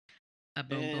A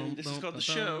boom, And boom, this is boom, called The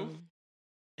boom, Show. boom.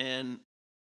 And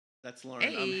that's Lauren.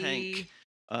 I'm Hank. Hey.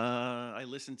 I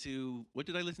listened to, what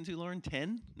did I listen to, Lauren?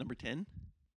 10? Number 10?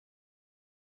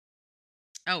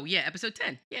 Oh, yeah, episode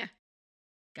 10. Yeah.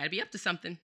 Got to be up to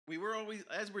something. We were always,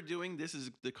 as we're doing, this is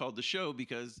called The Show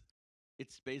because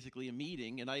it's basically a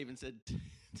meeting. And I even said,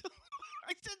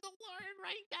 I said to Lauren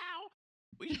right now,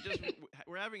 we should just,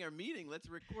 we're having our meeting. Let's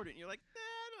record it. And you're like,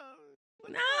 nah,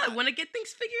 no, No, let's I not. want to get things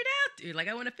figured out, dude. Like,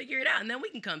 I want to figure it out, and then we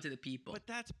can come to the people. But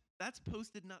that's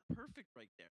posted not perfect right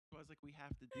there. So I was like, we have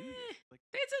to do this. Like,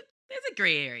 There's a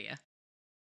gray area.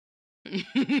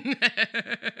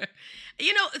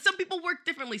 Some people work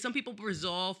differently. Some people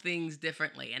resolve things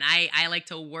differently, and I like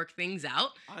to work things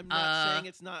out. I'm not saying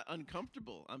it's not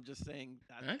uncomfortable. I'm just saying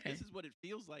that Okay. this is what it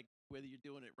feels like, whether you're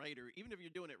doing it right or even if you're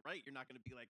doing it right, you're not going to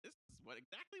be like, this is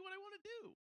exactly what I want to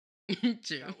do.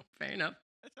 True. How- Fair enough.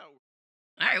 That's how.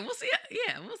 All right, we'll see.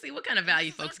 Yeah, we'll see what kind of And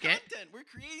value this is our folks get. content. We're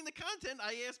creating the content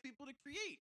I ask people to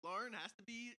create. Lauren has to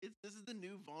be. This is the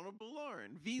new vulnerable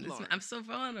Lauren. Listen, Lauren. I'm so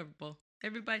vulnerable.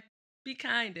 Everybody, be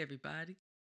kind, everybody.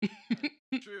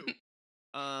 True.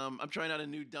 I'm trying out a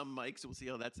new dumb mic, so we'll see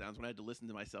how that sounds. When I had to listen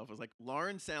to myself, I was like,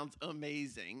 Lauren sounds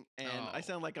amazing, and I Oh.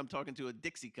 sound like I'm talking to a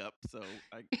Dixie cup, so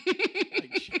I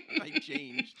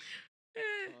changed.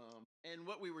 And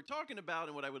what we were talking about,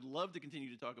 and what I would love to continue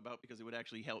to talk about, because it would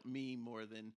actually help me more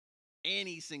than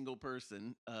any single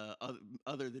person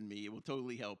other than me. It will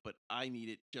totally help, but I need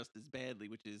it just as badly,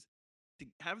 which is to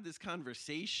have this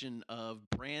conversation of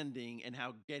branding and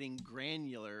how getting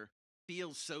granular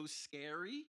feels so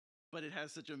scary, but it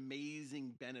has such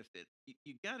amazing benefits.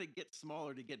 You got to get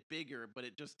smaller to get bigger, but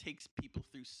it just takes people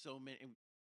through so many. And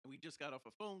we just got off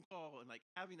a phone call, and like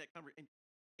having that conversation,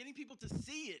 getting people to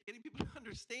see it, getting people to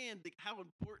understand how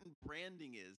important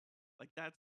branding is. Like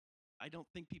that's, I don't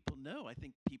think people know. I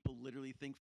think people literally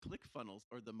think ClickFunnels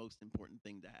are the most important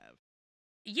thing to have.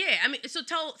 Yeah, I mean, so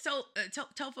tell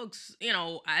folks.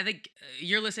 I think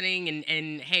you're listening,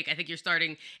 and Hank, I think you're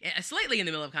starting slightly in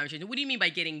the middle of a conversation. What do you mean by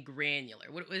getting granular?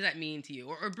 What does that mean to you?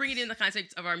 Or bring it in the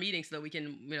context of our meeting so that we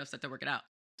can start to work it out.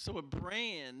 So a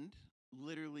brand,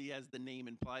 literally as the name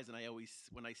implies, and I always,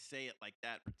 when I say it like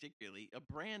that particularly, a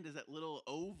brand is that little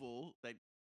oval that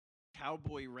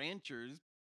cowboy ranchers,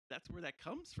 that's where that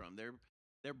comes from.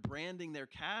 They're branding their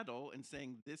cattle and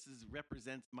saying this is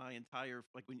represents my entire,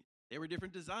 like, when there were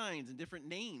different designs and different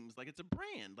names, like it's a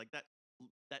brand, like that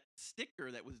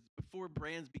sticker that was before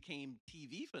brands became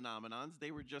TV phenomenons.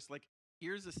 They were just like,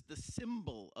 here's the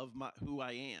symbol of who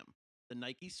I am. The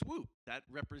Nike swoop, that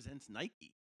represents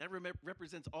Nike. That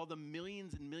represents all the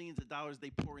millions and millions of dollars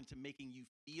they pour into making you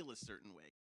feel a certain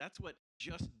way. That's what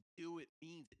just do it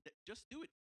means. Just do it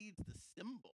needs the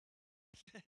symbol.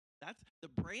 That's the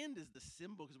brand is the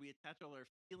symbol because we attach all our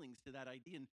feelings to that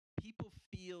idea, and people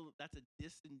feel that's a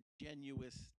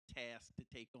disingenuous task to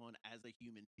take on as a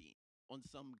human being on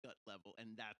some gut level,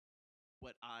 and that's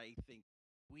what I think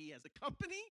we as a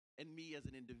company and me as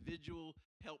an individual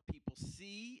help people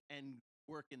see and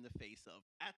work in the face of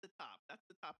at the top. That's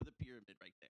the top of the pyramid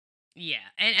right there. Yeah,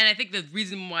 and I think the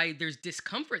reason why there's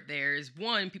discomfort there is,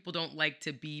 one, people don't like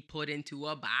to be put into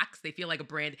a box. They feel like a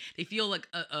brand. They feel like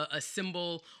a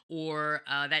symbol, or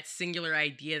that singular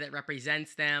idea that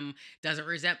represents them doesn't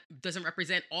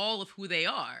represent all of who they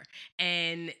are,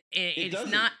 and It it's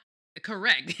doesn't. not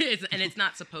correct. And it's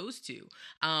not supposed to.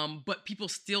 But people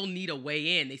still need a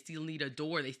way in. They still need a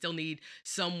door. They still need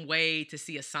some way to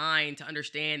see a sign to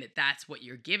understand that that's what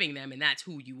you're giving them, and that's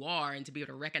who you are, and to be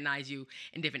able to recognize you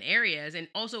in different areas, and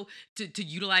also to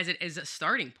utilize it as a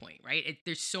starting point, right?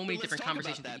 There's so So many let's different talk about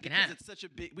conversations that that you can because have. it's such a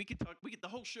big. We could talk. We could. The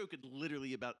whole show could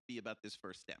literally be about this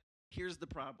first step. Here's the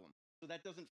problem. So that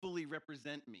doesn't fully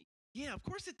represent me. Yeah, of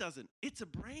course it doesn't. It's a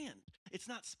brand. It's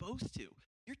not supposed to.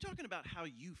 You're talking about how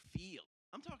you feel.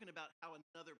 I'm talking about how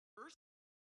another person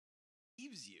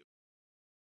perceives you.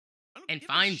 I don't And give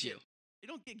a find shit. you. I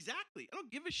don't exactly. I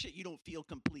don't give a shit. You don't feel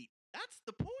complete. That's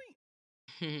the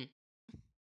point.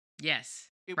 Yes,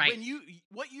 right. When you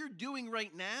what you're doing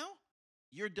right now,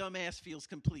 your dumb ass feels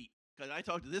complete. Because I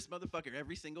talk to this motherfucker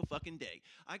every single fucking day.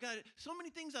 I got so many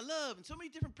things I love and so many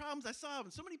different problems I solve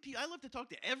and so many people. I love to talk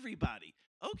to everybody.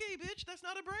 Okay, bitch, that's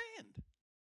not a brand.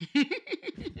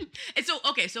 And so,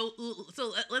 okay, so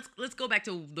let's go back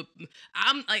to the.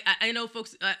 I'm like, I know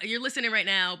folks, you're listening right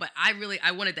now, but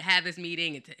I wanted to have this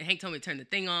meeting, and Hank told me to turn the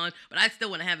thing on, but I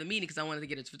still want to have the meeting because I wanted to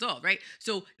get it resolved, right?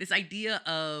 So this idea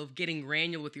of getting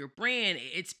granular with your brand,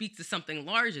 it speaks to something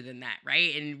larger than that,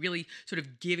 right? And really sort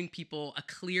of giving people a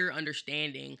clear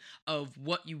understanding of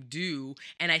what you do.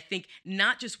 And I think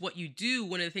not just what you do.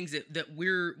 One of the things that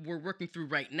we're working through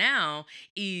right now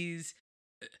is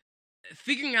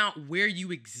figuring out where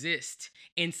you exist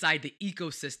inside the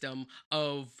ecosystem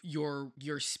of your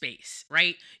space,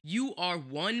 right? You are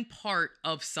one part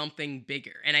of something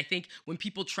bigger. And I think when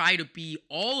people try to be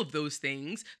all of those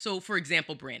things, so for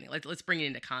example, branding, let's bring it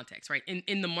into context, right?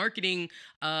 In the marketing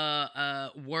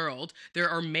world, there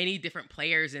are many different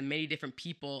players and many different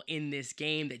people in this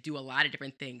game that do a lot of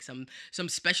different things. Some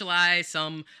specialize,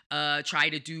 some try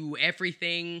to do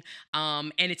everything.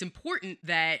 And it's important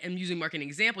that, I'm using marketing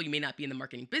example, you may not be in the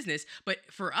marketing business, but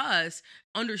for us,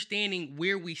 understanding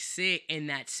where we sit in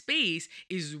that space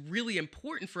is really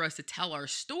important for us to tell our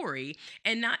story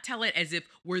and not tell it as if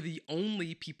we're the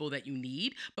only people that you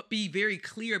need, but be very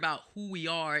clear about who we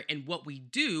are and what we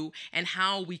do and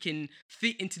how we can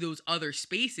fit into those other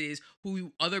spaces,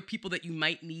 who other people that you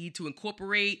might need to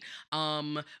incorporate.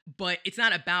 But it's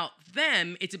not about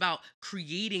them, it's about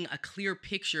creating a clear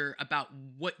picture about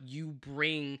what you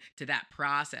bring to that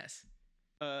process.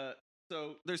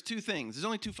 So there's two things. There's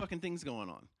only two fucking things going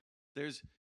on. There's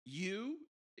you,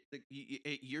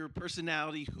 your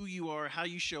personality, who you are, how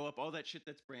you show up, all that shit.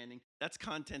 That's branding. That's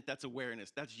content. That's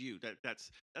awareness. That's you.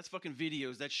 That's fucking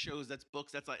videos. That's shows. That's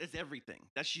books. It's everything.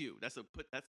 That's you.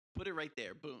 Put it right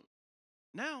there. Boom.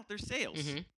 Now there's sales.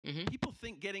 People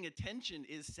think getting attention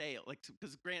is sale, like,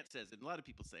 because Grant says it, and a lot of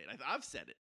people say it. I've said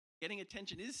it. Getting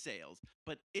attention is sales,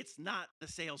 but it's not the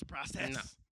sales process. No.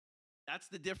 That's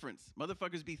the difference.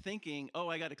 Motherfuckers be thinking, oh,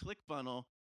 I got a ClickFunnel.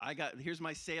 Here's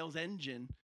my sales engine.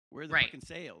 Where are the fucking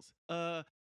sales?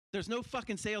 There's no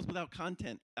fucking sales without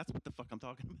content. That's what the fuck I'm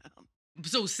talking about.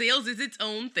 So sales is its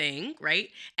own thing, right?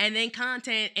 And then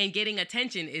content and getting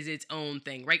attention is its own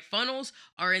thing, right? Funnels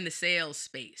are in the sales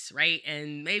space, right?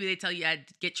 And maybe they tell you I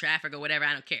get traffic or whatever,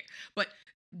 I don't care. But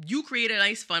you create a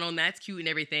nice funnel and that's cute and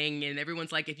everything, and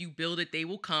everyone's like, if you build it, they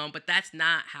will come, but that's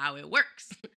not how it works,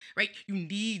 right? You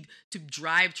need to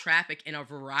drive traffic in a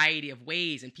variety of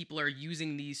ways, and people are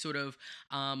using these sort of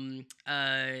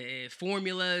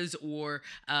formulas or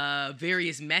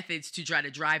various methods to try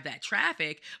to drive that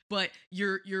traffic, but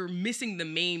you're missing the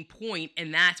main point,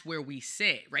 and that's where we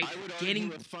sit, right? I would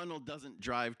argue a funnel doesn't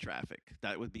drive traffic.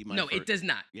 That would be my No, it does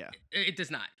not. Yeah. It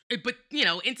does not. But,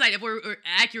 inside, if we're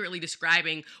accurately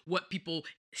describing what people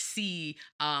see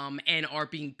and are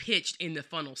being pitched in the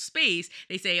funnel space,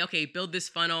 they say, okay, build this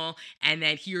funnel, and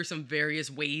then here are some various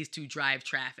ways to drive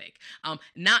traffic.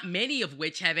 Not many of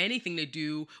which have anything to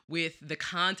do with the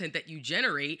content that you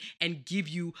generate and give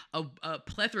you a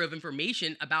plethora of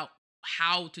information about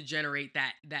how to generate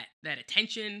that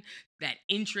attention, that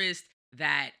interest,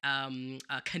 that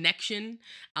connection,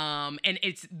 and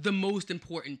it's the most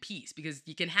important piece, because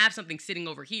you can have something sitting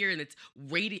over here and it's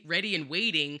ready and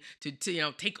waiting to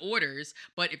take orders,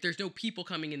 but if there's no people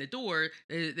coming in the door,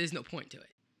 there's no point to it,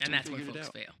 and that's where folks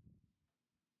fail.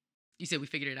 You said we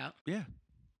figured it out? Yeah.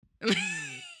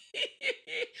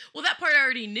 Well, that part I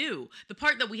already knew. The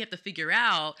part that we have to figure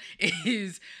out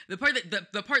is the part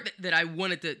that I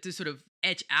wanted to sort of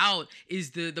etch out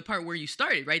is the part where you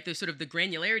started, right? The sort of the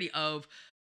granularity of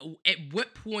at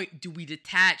what point do we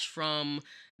detach from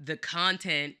the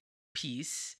content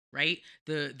piece, right?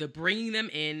 The bringing them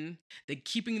in, the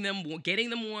getting them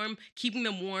warm, keeping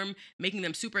them warm, making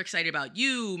them super excited about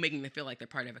you, making them feel like they're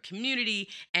part of a community,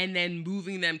 and then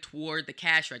moving them toward the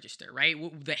cash register, right?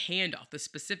 The handoff, the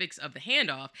specifics of the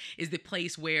handoff is the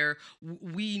place where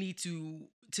we need to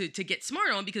get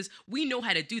smart on, because we know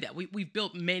how to do that. We've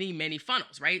built many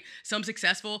funnels, right? Some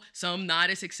successful, some not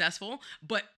as successful,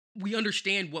 but we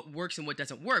understand what works and what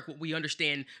doesn't work. What we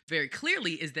understand very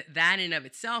clearly is that in of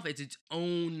itself is its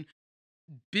own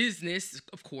business,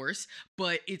 of course,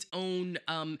 but its own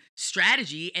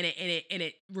strategy, and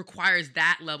it requires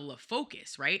that level of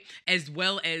focus, right? As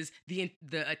well as the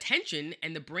attention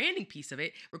and the branding piece of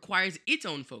it requires its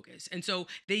own focus, and so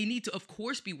they need to, of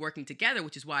course, be working together,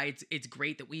 which is why it's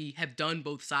great that we have done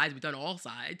both sides, we've done all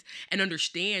sides, and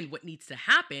understand what needs to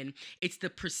happen. It's the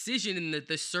precision and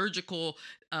the surgical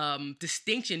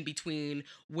distinction between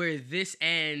where this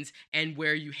ends and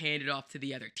where you hand it off to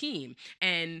the other team.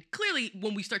 And clearly,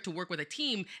 when we start to work with a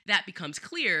team, that becomes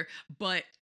clear, but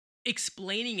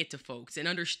explaining it to folks and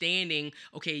understanding,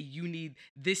 okay, you need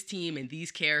this team and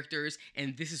these characters,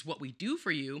 and this is what we do for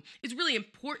you, is really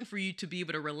important for you to be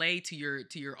able to relay to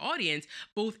your audience,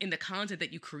 both in the content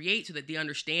that you create so that they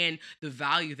understand the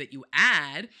value that you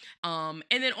add, and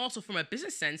then also from a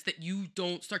business sense, that you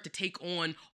don't start to take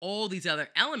on all these other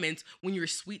elements when your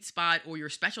sweet spot or your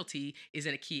specialty is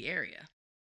in a key area.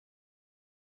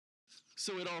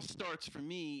 So it all starts for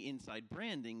me inside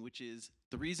branding, which is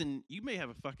the reason you may have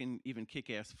a fucking even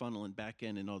kick-ass funnel and back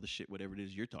end and all the shit, whatever it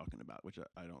is you're talking about, which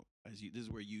I don't. This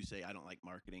is where you say I don't like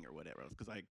marketing or whatever else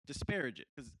because I disparage it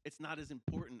because it's not as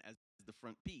important as the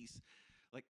front piece.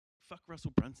 Like fuck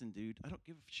Russell Brunson, dude. I don't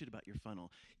give a shit about your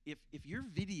funnel. If your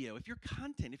video, if your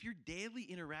content, if your daily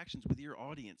interactions with your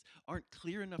audience aren't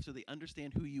clear enough so they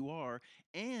understand who you are,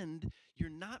 and you're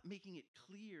not making it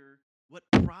clear what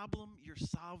problem you're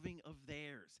solving of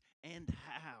theirs and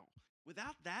how.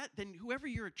 Without that, then whoever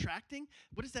you're attracting,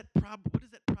 what is that problem? What is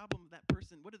that problem of that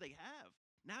person? What do they have?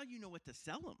 Now you know what to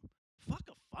sell them. Fuck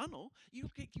a funnel. You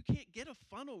can't get a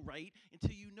funnel right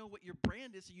until you know what your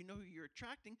brand is, so you know who you're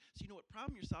attracting, so you know what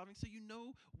problem you're solving, so you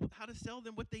know how to sell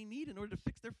them what they need in order to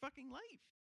fix their fucking life.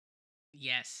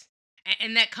 Yes.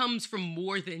 And that comes from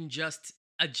more than just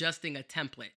adjusting a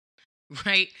template,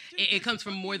 right? Dude, It comes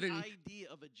from more than idea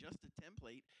of a just a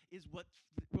template is what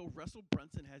Russell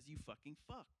Brunson has you fucking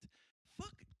fucked.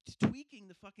 Fuck tweaking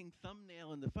the fucking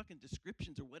thumbnail and the fucking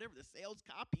descriptions or whatever, the sales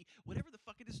copy, whatever the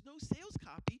fuck it is, no sales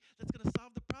copy that's going to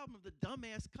solve the problem of the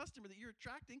dumbass customer that you're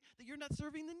attracting that you're not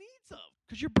serving the needs of.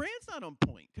 Because your brand's not on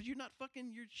point. Because you're not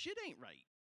fucking, your shit ain't right.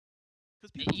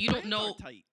 Because people you don't know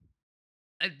tight.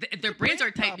 Their brands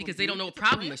are tight because they don't know what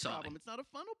problem they're solving. It's not a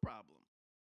funnel problem.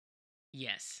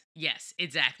 Yes,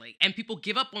 exactly. And people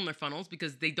give up on their funnels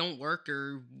because they don't work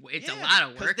or it's a lot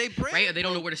of work, right? Or they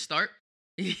don't know where to start.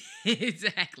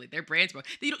 Exactly. Their brand's broke.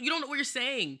 You don't know what you're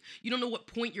saying. You don't know what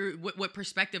point what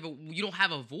perspective. You don't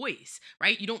have a voice,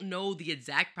 right? You don't know the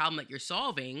exact problem that you're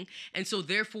solving, and so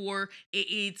therefore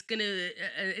it's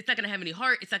not gonna have any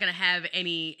heart. It's not gonna have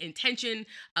any intention,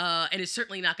 and it's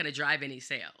certainly not gonna drive any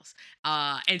sales.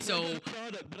 And so,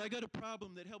 but I got a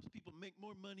problem that helps people make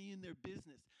more money in their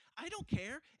business. I don't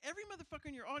care. Every motherfucker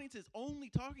in your audience is only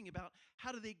talking about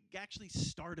how do they actually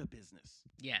start a business.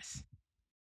 Yes.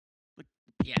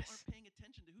 People aren't paying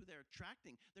attention to who they're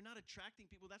attracting. They're not attracting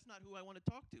people. That's not who I want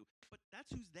to talk to. But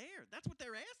that's who's there. That's what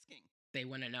they're asking. They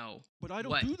want to know. But I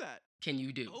don't do that. Can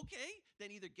you do? Okay,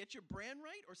 then either get your brand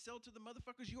right or sell to the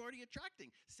motherfuckers you're already attracting.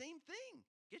 Same thing.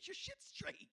 Get your shit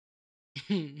straight.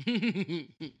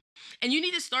 And you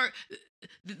need to start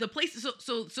the place.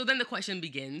 So then the question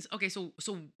begins. Okay, so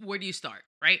where do you start,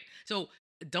 right? So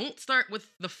don't start with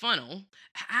the funnel.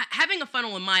 Having a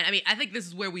funnel in mind, I mean, I think this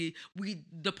is where we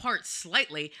depart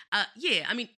slightly. Yeah,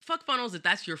 I mean, fuck funnels if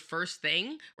that's your first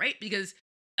thing, right? Because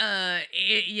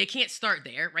you can't start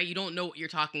there, right? You don't know what you're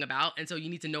talking about, and so you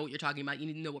need to know what you're talking about. You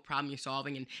need to know what problem you're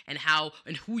solving and how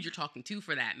and who you're talking to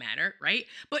for that matter, right?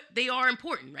 But they are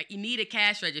important, right? You need a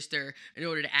cash register in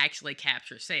order to actually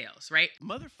capture sales, right?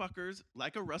 Motherfuckers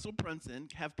like a Russell Brunson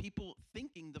have people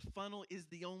thinking the funnel is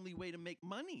the only way to make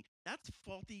money. That's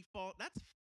faulty. That's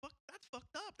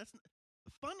fucked up. The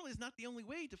funnel is not the only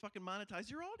way to fucking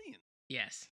monetize your audience.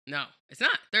 Yes. No, it's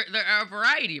not. There are a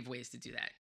variety of ways to do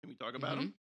that. Can we talk about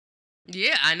them?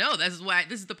 Yeah, I know. This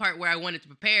is the part where I wanted to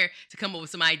prepare to come up with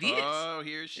some ideas. Oh,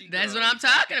 here she goes. That's what I'm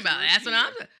talking about. That's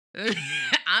what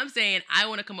I'm saying. I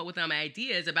want to come up with some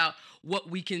ideas about what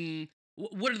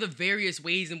are the various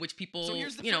ways in which people, so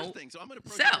here's the first thing. So I'm going to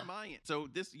approach sell. From my end. So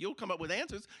you'll come up with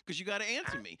answers because you got to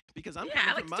answer me because I'm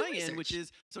coming from my end, which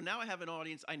is, so now I have an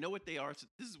audience. I know what they are. So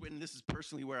this is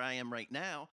personally where I am right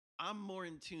now. I'm more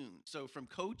in tune. So from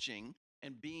coaching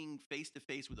and being face to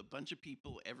face with a bunch of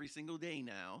people every single day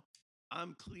now,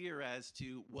 I'm clear as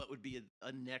to what would be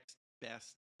a next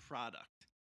best product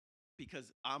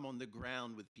because I'm on the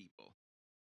ground with people.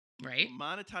 Right.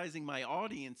 Monetizing my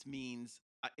audience means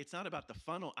it's not about the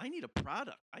funnel. I need a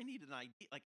product. I need an idea.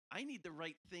 Like I need the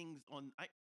right things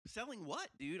selling what,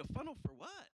 dude? A funnel for what?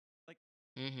 Like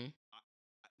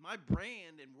my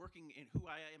brand and working in who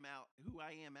I am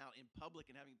out in public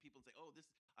and having people say, oh,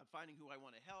 I'm finding who I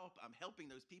want to help. I'm helping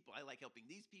those people. I like helping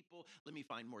these people. Let me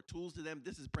find more tools to them.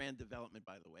 This is brand development,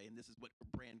 by the way, and this is what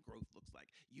brand growth looks like.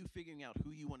 You figuring out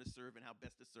who you want to serve and how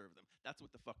best to serve them. That's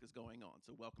what the fuck is going on.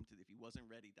 So welcome to if you wasn't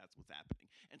ready, that's what's happening.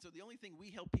 And so the only thing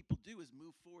we help people do is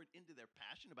move forward into their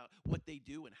passion about what they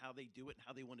do and how they do it and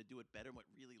how they want to do it better and what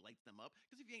really lights them up.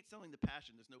 Because if you ain't selling the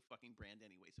passion, there's no fucking brand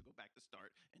anyway. So go back to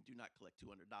start and do not collect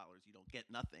 $200. You don't get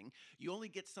nothing. You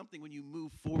only get something when you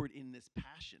move forward in this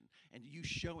passion and you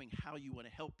showing how you want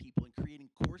to help people and creating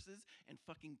courses and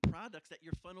fucking products that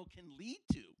your funnel can lead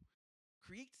to.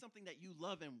 Create something that you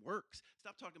love and works.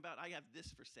 Stop talking about, I have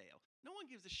this for sale. No one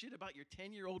gives a shit about your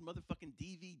 10-year-old motherfucking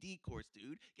DVD course,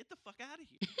 dude. Get the fuck out of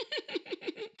here.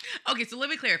 Okay, so let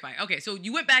me clarify. Okay, so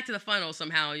you went back to the funnel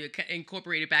somehow, you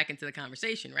incorporated back into the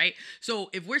conversation, right? So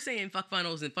if we're saying fuck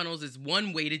funnels, and funnels is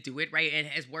one way to do it, right? And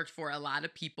has worked for a lot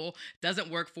of people, doesn't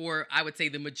work for, I would say,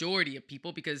 the majority of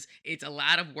people because it's a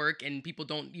lot of work and people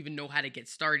don't even know how to get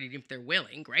started if they're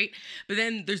willing, right? But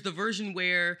then there's the version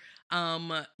where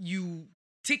you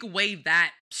take away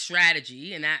that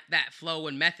strategy and that flow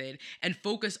and method and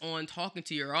focus on talking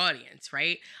to your audience,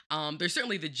 right? There's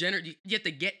certainly the you have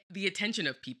to get the attention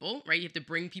of people, right? You have to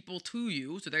bring people to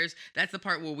you. So that's the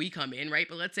part where we come in, right?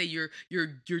 But let's say you're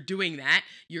doing that,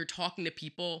 you're talking to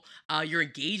people, you're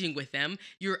engaging with them,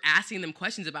 you're asking them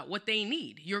questions about what they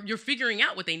need. You're figuring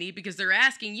out what they need because they're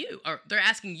asking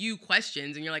you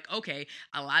questions, and you're like, okay,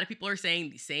 a lot of people are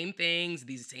saying these same things,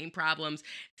 these same problems.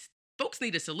 Folks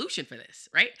need a solution for this,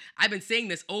 right? I've been saying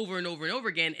this over and over and over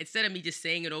again. Instead of me just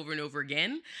saying it over and over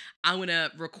again, I'm going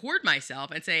to record myself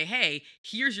and say, hey,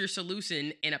 here's your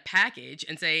solution in a package,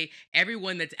 and say,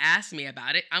 everyone that's asked me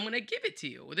about it, I'm going to give it to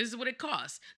you. This is what it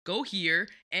costs. Go here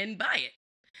and buy it.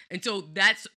 And so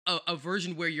that's a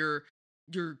version where you're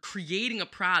creating a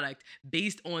product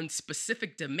based on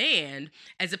specific demand,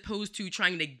 as opposed to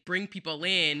trying to bring people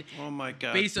in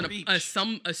based on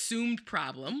some assumed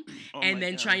problem, and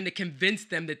then trying to convince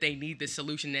them that they need the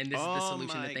solution and this is the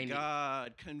solution that they need. Oh my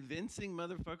God, convincing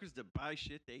motherfuckers to buy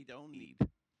shit they don't need.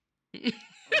 Oh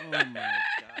my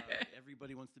God,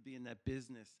 everybody wants to be in that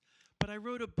business. But I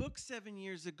wrote a book 7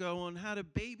 years ago on how to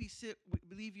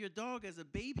leave your dog as a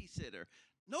babysitter.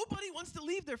 Nobody wants to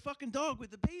leave their fucking dog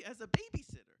with as a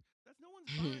babysitter. No one's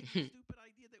buying a stupid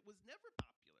idea that was never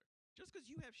popular. Just because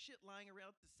you have shit lying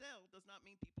around to sell does not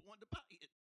mean people want to buy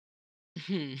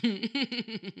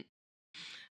it.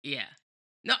 Yeah.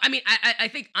 No, I mean, I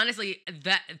think honestly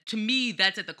that, to me,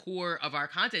 that's at the core of our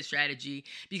content strategy,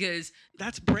 because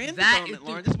that's brand development,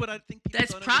 Lauren. This is what I think people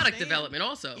that's don't product understand. development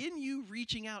also. In you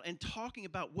reaching out and talking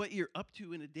about what you're up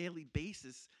to in a daily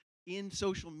basis in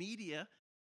social media,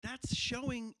 that's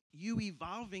showing you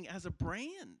evolving as a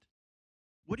brand.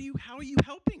 How are you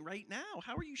helping right now?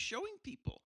 How are you showing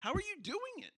people? How are you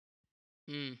doing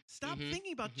it? Stop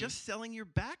thinking about just selling your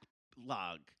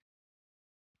backlog.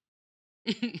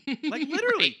 Like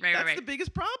literally, that's the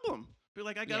biggest problem. Be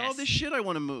like, I got all this shit I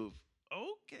want to move.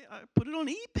 Okay, I put it on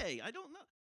eBay. I don't know.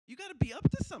 You got to be up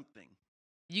to something.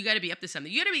 You got to be up to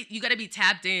something. You got to be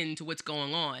tapped into what's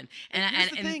going on,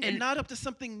 and not up to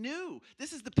something new.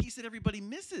 This is the piece that everybody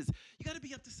misses. You got to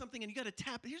be up to something, and you got to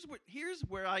tap. Here's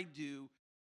where I do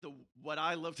what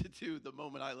I love to do. The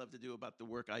moment I love to do about the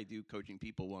work I do, coaching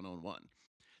people one-on-one.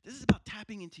 This is about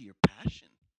tapping into your passion.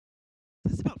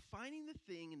 This is about finding the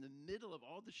thing in the middle of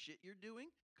all the shit you're doing,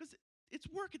 because it's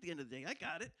work at the end of the day. I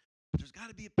got it. But there's got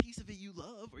to be a piece of it you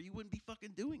love, or you wouldn't be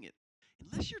fucking doing it.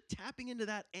 Unless you're tapping into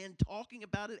that and talking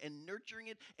about it and nurturing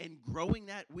it and growing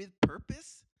that with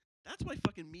purpose, that's why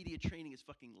fucking media training is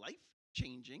fucking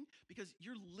life-changing, because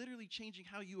you're literally changing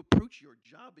how you approach your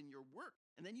job and your work.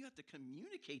 And then you have to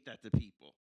communicate that to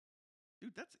people.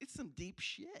 Dude, it's some deep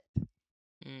shit.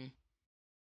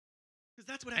 Because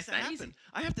that's what has to happen. Easy.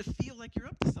 I have to feel like you're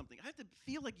up to something. I have to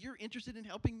feel like you're interested in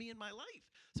helping me in my life.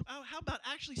 So how about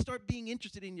actually start being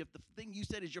interested in the thing you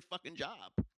said is your fucking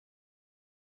job?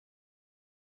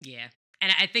 Yeah.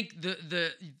 And I think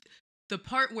the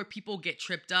part where people get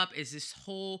tripped up is this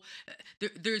whole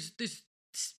there's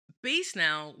space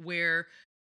now where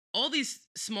all these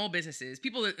small businesses,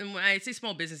 people that, and when I say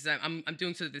small businesses, I'm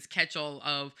doing sort of this catch-all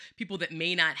of people that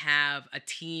may not have a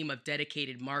team of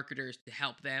dedicated marketers to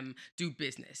help them do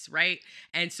business, right?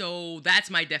 And so that's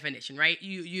my definition, right?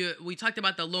 We talked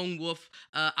about the lone wolf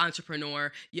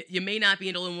entrepreneur. You may not be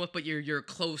in a lone wolf, but you're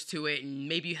close to it, and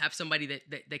maybe you have somebody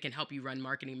that can help you run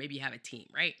marketing. Maybe you have a team,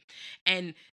 right?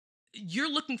 And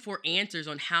you're looking for answers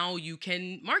on how you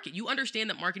can market. You understand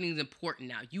that marketing is important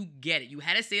now. You get it. You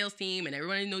had a sales team, and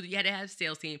everyone knows that you had to have a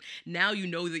sales team. Now you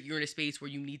know that you're in a space where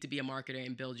you need to be a marketer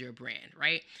and build your brand,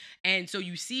 right? And so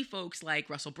you see folks like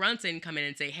Russell Brunson come in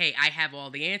and say, hey, I have all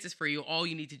the answers for you. All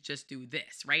you need to just do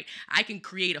this, right? I can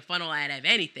create a funnel out of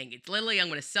anything. It's literally, I'm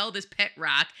going to sell this pet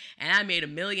rock, and I made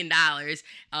 $1 million,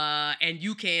 and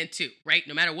you can too, right?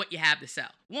 No matter what you have to sell.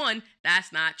 One,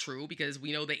 that's not true, because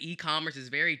we know that e-commerce is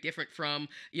very different from,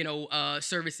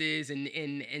 services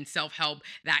and self-help,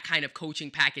 that kind of coaching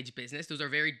package business. Those are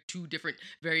very different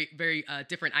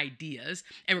ideas,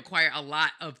 and require a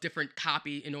lot of different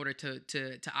copy in order to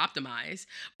optimize.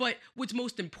 But what's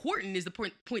most important is the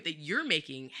point that you're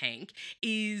making, Hank,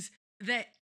 is that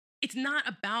it's not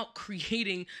about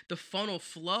creating the funnel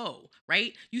flow,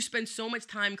 right? You spend so much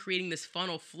time creating this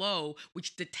funnel flow,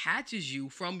 which detaches you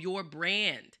from your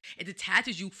brand. It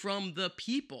detaches you from the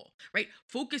people, right?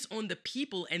 Focus on the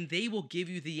people and they will give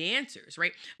you the answers,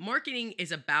 right? Marketing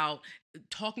is about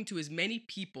talking to as many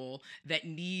people that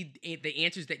need the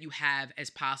answers that you have as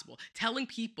possible. Telling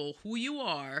people who you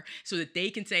are so that they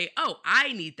can say, oh,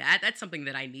 I need that. That's something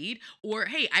that I need. Or,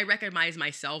 hey, I recognize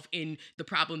myself in the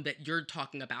problem that you're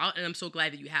talking about. And I'm so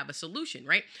glad that you have a solution,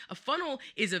 right? A funnel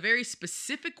is a very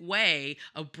specific way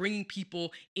of bringing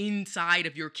people inside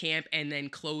of your camp and then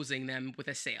closing them with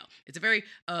a sale. It's a very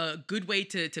good way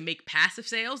to make passive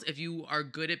sales if you are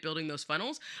good at building those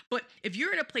funnels. But if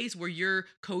you're in a place where you're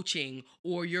coaching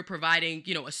or you're providing,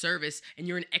 a service and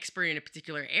you're an expert in a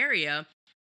particular area,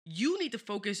 you need to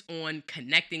focus on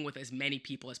connecting with as many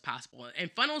people as possible.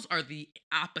 And funnels are the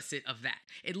opposite of that.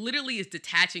 It literally is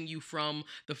detaching you from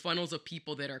the funnels of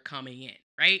people that are coming in,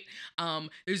 right?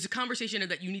 There's a conversation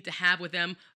that you need to have with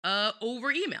them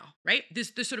over email, right?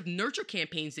 This sort of nurture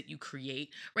campaigns that you create,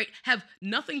 right, have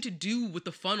nothing to do with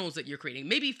the funnels that you're creating.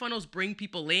 Maybe funnels bring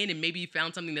people in and maybe you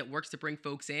found something that works to bring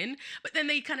folks in, but then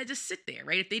they kind of just sit there,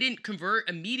 right? If they didn't convert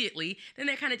immediately, then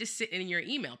they're kind of just sitting in your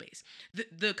email base.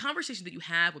 The conversation that you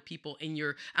have with people in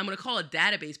your, I'm going to call it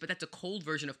database, but that's a cold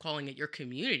version of calling it your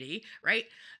community, right?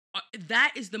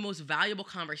 That is the most valuable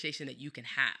conversation that you can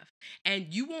have. And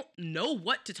you won't know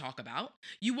what to talk about.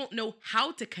 You won't know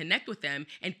how to connect with them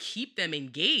and keep them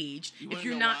engaged if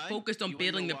you're not focused on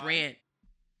building the brand.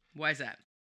 Why is that?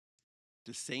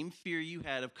 The same fear you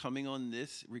had of coming on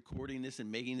this, recording this, and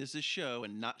making this a show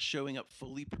and not showing up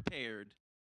fully prepared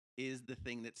is the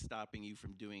thing that's stopping you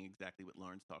from doing exactly what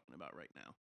Lauren's talking about right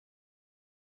now.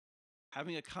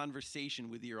 Having a conversation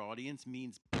with your audience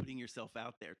means putting yourself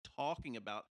out there, talking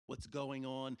about what's going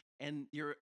on, and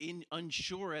you're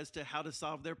unsure as to how to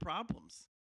solve their problems.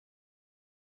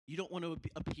 You don't want to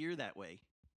appear that way.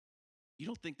 You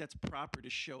don't think that's proper to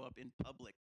show up in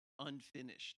public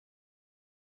unfinished,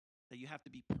 that you have to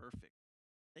be perfect,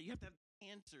 that you have to have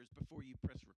answers before you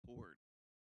press record.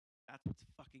 That's what's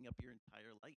fucking up your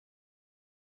entire life.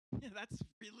 That's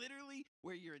literally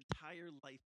where your entire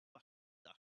life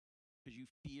because you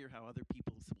fear how other people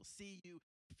will see you,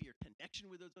 fear connection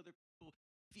with those other people,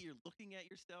 fear looking at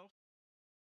yourself.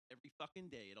 Every fucking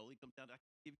day, it only comes down to, I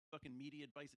can give you fucking media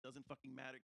advice, it doesn't fucking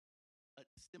matter. A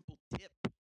simple tip,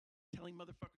 telling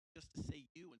motherfuckers just to say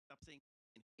you and stop saying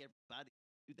everybody.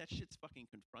 Dude, that shit's fucking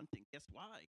confronting. Guess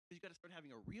why? Because you got to start having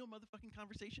a real motherfucking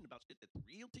conversation about shit that's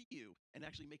real to you and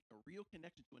actually making a real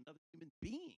connection to another human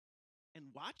being. And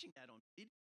watching that on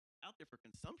video out there for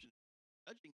consumption,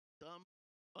 judging dumb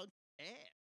bug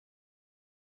ass.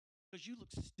 Because you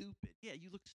look stupid. Yeah, you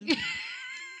look stupid.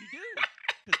 You do.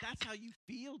 Because that's how you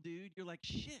feel, dude. You're like,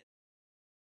 shit.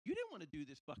 You didn't want to do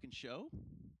this fucking show.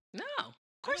 No,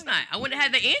 of course not. I wouldn't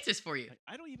have the answers for you.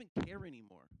 I don't even care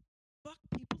anymore. Fuck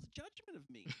people's judgment of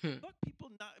me. Fuck people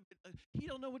not. He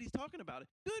don't know what he's talking about.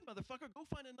 Good motherfucker. Go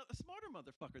find a smarter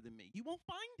motherfucker than me. You won't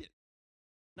find it.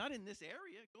 Not in this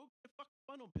area. Go get a fucking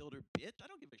funnel builder, bitch. I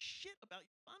don't give a shit about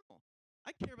your funnel.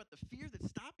 I care about the fear that's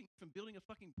stopping you from building a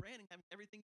fucking brand and having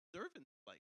everything you deserve in this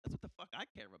life. That's what the fuck I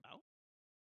care about.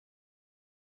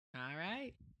 All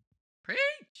right.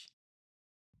 Preach.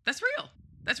 That's real.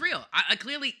 That's real. I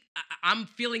clearly, I'm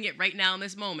feeling it right now in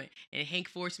this moment. And Hank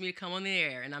forced me to come on the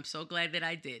air, and I'm so glad that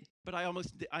I did. But I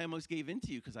almost gave in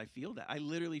to you because I feel that. I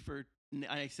literally,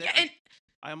 I said, yeah,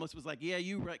 I almost was like, yeah,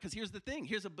 you right. Because here's the thing.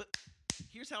 Here's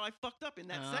how I fucked up in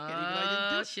that second. Even though I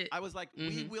didn't do shit. I was like,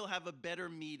 we will have a better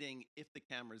meeting if the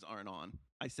cameras aren't on.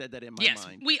 I said that in my yes,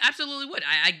 mind. We absolutely would.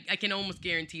 I can almost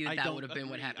guarantee that would have been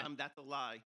what happened. That's a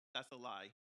lie. That's a lie.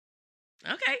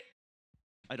 Okay.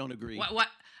 I don't agree. What?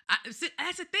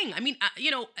 That's the thing. I mean,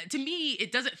 to me,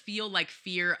 it doesn't feel like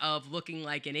fear of looking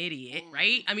like an idiot,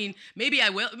 right? I mean, maybe I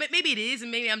will. Maybe it is,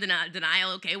 and maybe I'm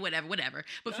denial. Okay, whatever.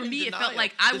 But for me, it felt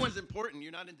like This is important.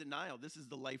 You're not in denial. This is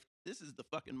the life. This is the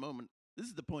fucking moment. This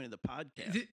is the point of the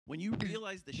podcast. When you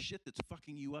realize the shit that's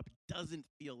fucking you up doesn't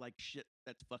feel like shit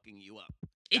that's fucking you up.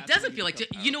 It doesn't feel like,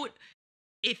 you know what?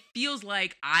 It feels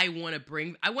like I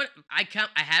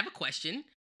have a question.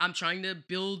 I'm trying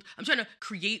to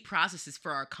create processes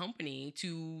for our company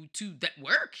to that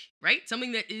work, right?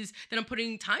 Something that I'm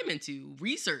putting time into,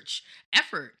 research,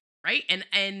 effort, right?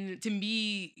 And to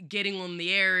me, getting on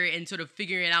the air and sort of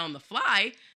figuring it out on the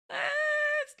fly,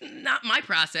 it's not my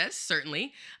process,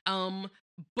 certainly.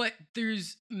 But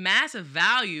there's massive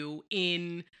value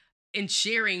in in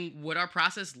sharing what our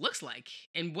process looks like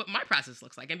and what my process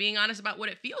looks like and being honest about what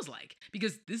it feels like,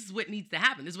 because this is what needs to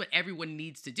happen. This is what everyone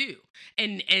needs to do.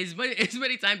 And as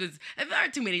many times as there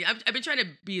aren't too many, I've been trying to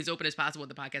be as open as possible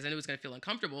with the podcast. I know it's going to feel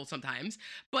uncomfortable sometimes,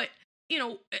 but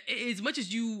as much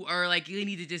as you are like, you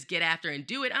need to just get after and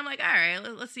do it, I'm like, all right,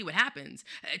 let's see what happens.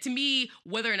 To me,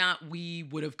 whether or not we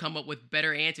would have come up with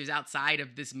better answers outside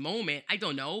of this moment, I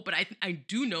don't know. But I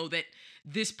do know that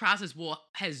this process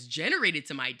has generated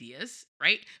some ideas,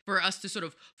 right? For us to sort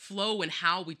of flow in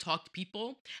how we talk to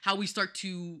people, how we start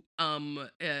to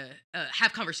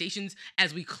have conversations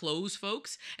as we close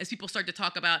folks, as people start to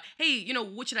talk about, hey,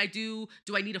 what should I do?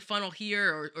 Do I need a funnel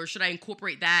here, or should I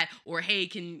incorporate that? Or hey,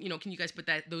 can you guys put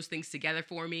those things together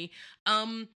for me?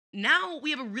 Now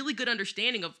we have a really good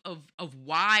understanding of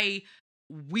why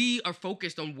we are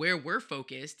focused on where we're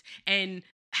focused and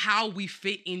how we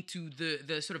fit into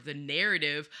the sort of the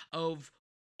narrative of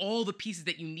all the pieces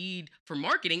that you need for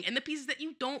marketing and the pieces that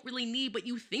you don't really need but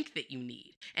you think that you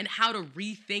need, and how to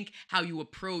rethink how you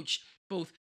approach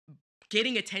both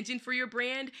getting attention for your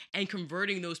brand and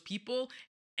converting those people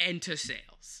into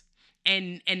sales,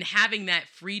 and having that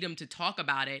freedom to talk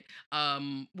about it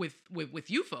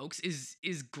with you folks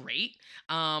is great,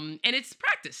 and it's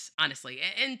practice, honestly.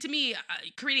 And to me,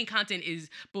 creating content is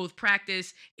both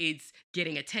practice, it's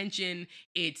getting attention,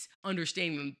 it's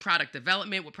understanding product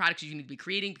development, what products you need to be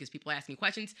creating because people are asking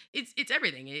questions. It's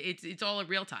everything. It's all in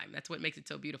real time. That's what makes it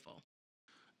so beautiful.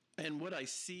 And what I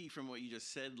see from what you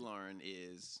just said, Lauren,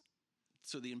 is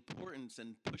so the importance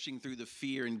and pushing through the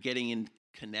fear and getting in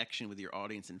connection with your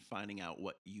audience and finding out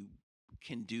what you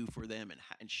can do for them,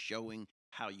 and showing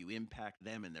how you impact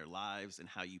them and their lives and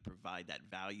how you provide that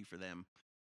value for them.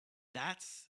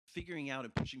 That's figuring out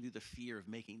and pushing through the fear of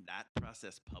making that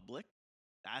process public.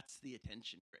 That's the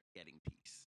attention getting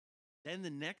piece. Then the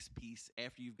next piece,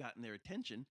 after you've gotten their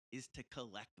attention, is to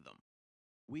collect them.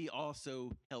 We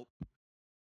also help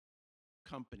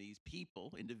companies,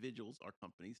 people, individuals, our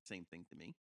companies, same thing to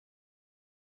me,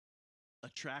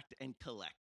 attract and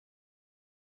collect.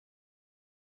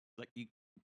 Like,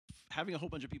 having a whole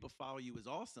bunch of people follow you is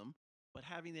awesome, but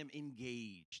having them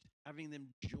engaged, having them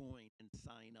join and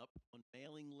sign up on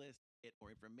mailing lists, get more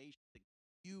information, to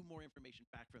you more information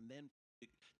back from them,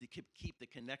 to keep the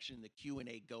connection, the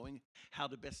Q&A going, how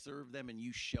to best serve them, and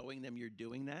you showing them you're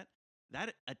doing that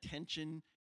attention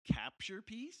capture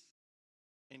piece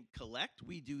and collect,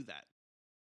 we do that.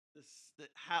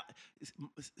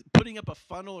 Putting up a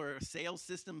funnel or a sales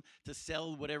system to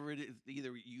sell whatever it is,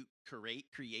 either you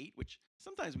create, which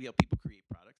sometimes we help people create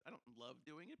products. I don't love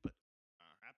doing it, but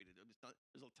I'm happy to do it.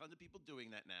 There's a ton of people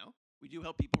doing that now. We do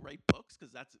help people write books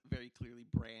because that's very clearly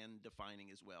brand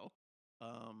defining as well.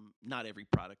 Not every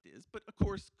product is, but of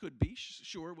course could be,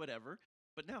 sure, whatever.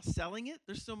 But now selling it,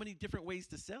 there's so many different ways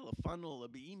to sell a funnel,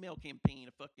 an email campaign,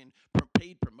 a fucking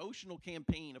paid promotional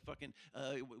campaign, a fucking,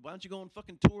 why don't you go and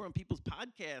fucking tour on people's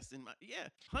podcasts? And 100%. Yeah,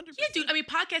 dude. I mean,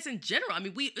 podcasts in general. I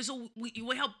mean, we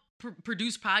help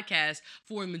produce podcasts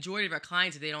for the majority of our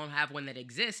clients if they don't have one that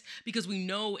exists, because we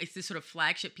know it's this sort of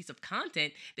flagship piece of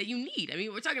content that you need. I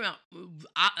mean, we're talking about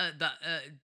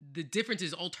the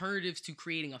differences, alternatives to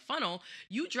creating a funnel.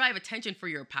 You drive attention for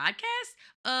your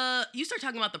podcast, you start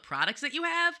talking about the products that you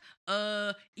have,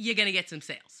 you're gonna get some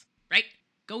sales, right?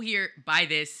 Go here, buy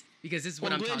this, because this is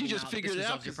what I'm talking about. You just figured it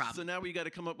out. Your problem. So now we got to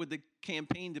come up with the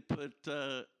campaign to put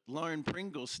Lauren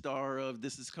Pringle, star of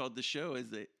This Is Called the Show, as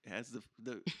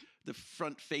the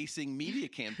front-facing media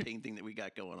campaign thing that we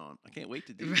got going on. I can't wait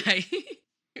to do right.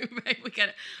 Right. We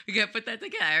gotta put that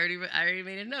together. I already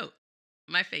made a note.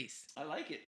 My face. I like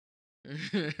it.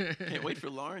 Can't wait for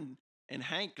Lauren and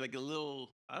Hank, like a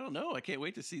little, I don't know. I can't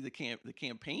wait to see the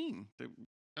campaign.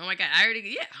 Oh my God.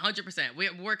 100%.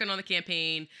 We're working on the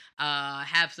campaign,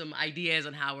 have some ideas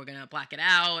on how we're going to block it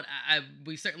out.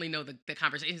 We certainly know the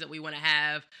conversations that we want to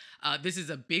have. This is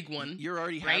a big one. You're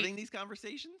already having these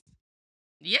conversations?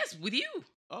 Yes, with you.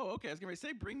 Oh, okay. I was going to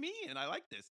say, bring me in. I like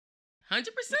this. 100%.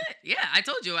 Yeah, I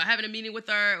told you. I'm having a meeting with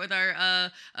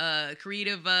our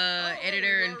creative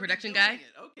editor and production guy.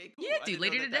 Okay, cool. Yeah, dude,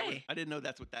 later today. I didn't know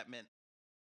that's what that meant.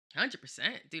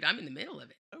 100%. Dude, I'm in the middle of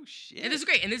it. Oh, shit. And this is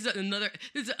great. And this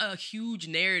is a huge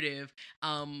narrative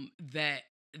that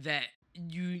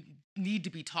you need to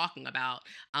be talking about.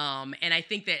 And I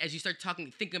think that as you start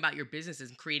thinking about your businesses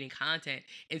and creating content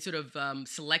and sort of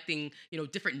selecting,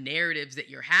 different narratives that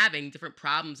you're having, different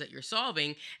problems that you're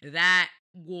solving, that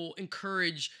will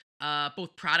encourage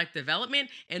both product development,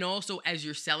 and also as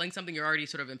you're selling something, you're already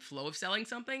sort of in flow of selling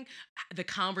something, the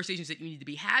conversations that you need to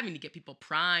be having to get people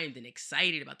primed and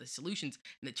excited about the solutions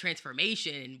and the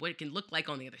transformation and what it can look like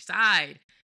on the other side,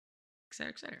 et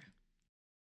cetera, et cetera.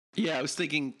 Yeah, I was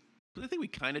thinking. I think we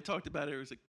kind of talked about it. It was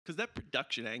like because that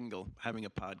production angle, having a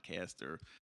podcast or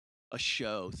a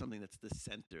show, something that's the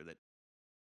center. That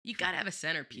You gotta have a yeah, you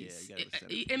centerpiece. got to have a I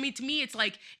centerpiece. mean, to me, it's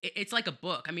like a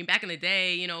book. I mean, back in the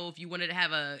day, if you wanted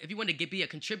to if you wanted to be a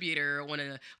contributor on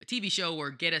a TV show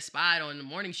or get a spot on the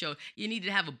morning show, you needed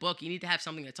to have a book. You need to have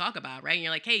something to talk about, right? And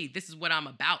you're like, hey, this is what I'm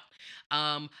about.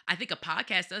 I think a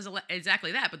podcast does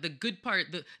exactly that. But the good part,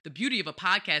 the beauty of a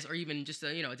podcast, or even just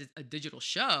a digital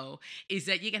show, is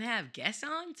that you can have guests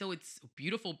on. So it's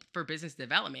beautiful for business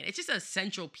development. It's just a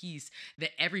central piece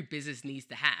that every business needs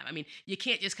to have. I mean, you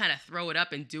can't just kind of throw it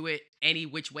up and do it any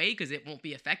which way because it won't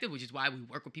be effective, which is why we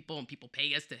work with people and people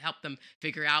pay us to help them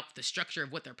figure out the structure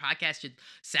of what their podcast should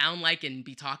sound like and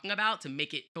be talking about to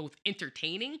make it both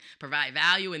entertaining, provide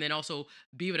value, and then also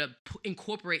be able to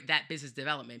incorporate that business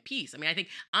development piece. I mean, I think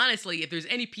honestly, if there's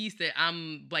any piece that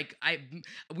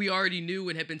we already knew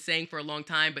and have been saying for a long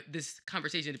time, but this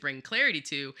conversation is bringing clarity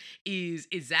to is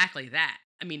exactly that.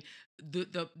 I mean,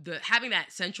 the having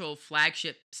that central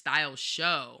flagship style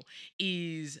show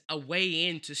is a way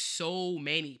into so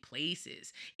many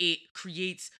places. It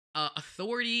creates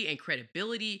authority and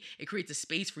credibility. It creates a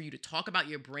space for you to talk about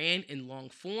your brand in long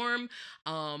form,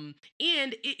 and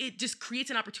it just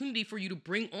creates an opportunity for you to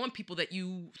bring on people that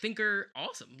you think are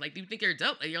awesome, like you think they're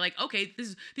dope. And you're like, okay,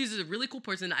 this is a really cool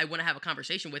person that I want to have a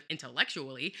conversation with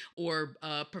intellectually or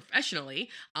professionally,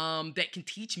 that can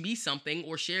teach me something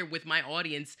or share with my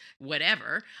audience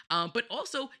whatever. But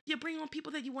also, you bring on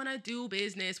people that you want to do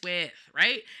business with,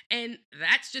 right? And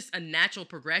that's just a natural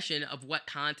progression of what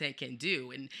content can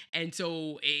do. And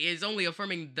so it's only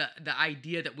affirming the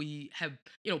idea that we have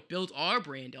built our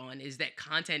brand on, is that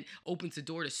content opens the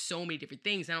door to so many different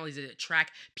things. Not only does it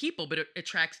attract people, but it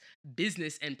attracts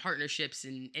business and partnerships,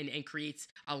 and creates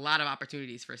a lot of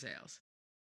opportunities for sales.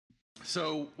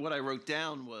 So what I wrote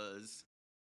down was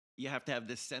you have to have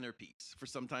this centerpiece for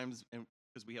sometimes, and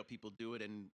because we help people do it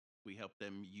and we help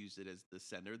them use it as the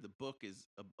center. The book is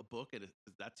a book, and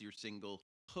that's your single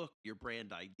hook, your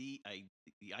brand ID,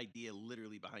 the idea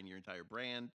literally behind your entire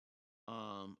brand.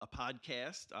 A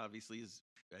podcast, obviously, is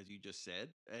as you just said.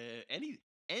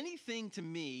 Anything to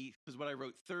me, because what I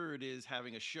wrote third is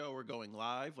having a show or going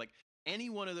live. Like any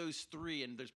one of those three,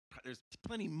 and there's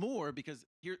plenty more because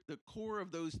here the core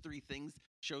of those three things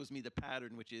shows me the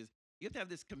pattern, which is you have to have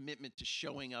this commitment to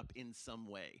showing up in some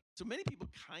way. So many people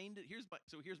kind of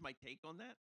here's my take on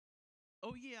that.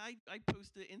 Oh yeah, I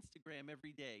post to Instagram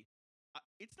every day.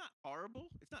 It's not horrible.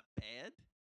 It's not bad.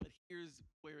 But here's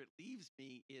where it leaves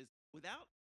me is without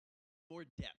more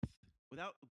depth,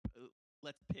 without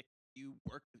let's pick you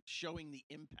work showing the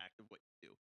impact of what you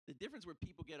do. The difference where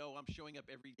people get, oh, I'm showing up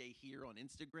every day here on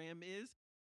Instagram is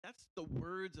that's the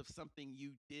words of something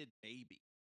you did, maybe.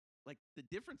 Like the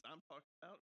difference I'm talking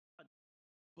about, a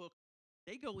book,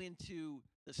 they go into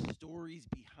the stories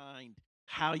behind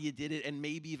how you did it and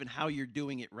maybe even how you're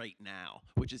doing it right now,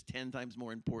 which is 10 times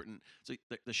more important. So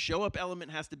the show up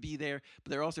element has to be there,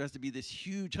 but there also has to be this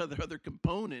huge other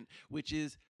component, which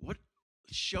is what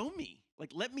show me.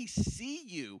 Like let me see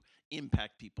you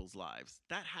impact people's lives.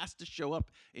 That has to show up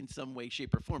in some way,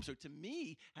 shape, or form. So to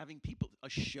me, having people a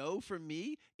show for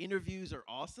me, interviews are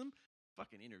awesome.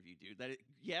 Fucking interview, dude.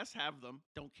 Yes, have them.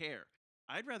 Don't care.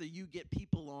 I'd rather you get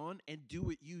people on and do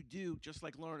what you do, just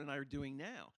like Lauren and I are doing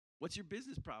now. What's your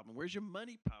business problem? Where's your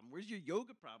money problem? Where's your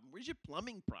yoga problem? Where's your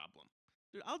plumbing problem?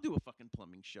 Dude, I'll do a fucking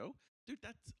plumbing show. Dude,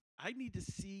 I need to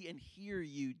see and hear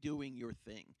you doing your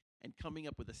thing and coming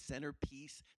up with a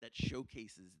centerpiece that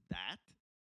showcases that.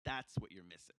 That's what you're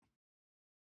missing.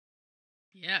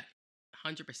 Yeah,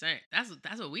 100%.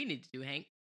 That's what we need to do, Hank.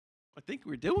 I think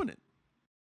we're doing it.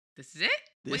 This is it.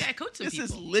 We gotta coach some people.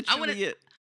 This is literally it.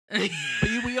 But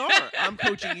we are. I'm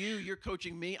coaching you. You're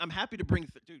coaching me. I'm happy to bring.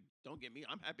 Dude, don't get me.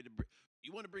 I'm happy to.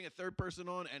 You want to bring a third person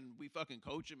on and we fucking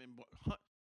coach him and.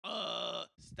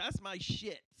 That's my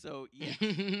shit. So yeah,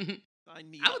 sign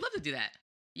me. I would love to do that.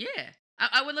 Yeah,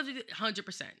 I would love to do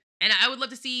 100%. And I would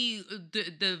love to see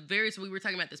the various. We were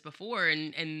talking about this before,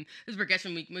 and this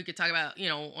progression we could talk about,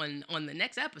 on the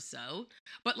next episode.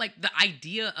 But like the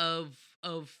idea of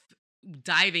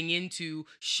diving into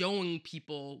showing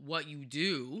people what you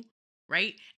do,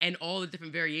 right, and all the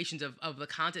different variations of the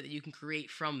content that you can create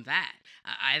from that.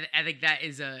 I think that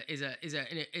is an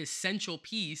essential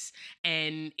piece,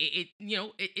 and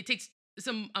it takes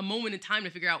a moment in time to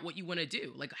figure out what you want to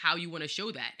do, like how you want to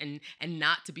show that, and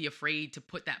not to be afraid to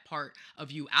put that part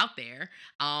of you out there,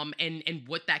 and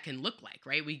what that can look like,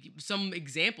 right? Some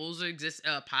examples exist: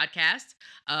 podcast,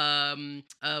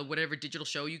 whatever digital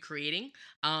show you're creating,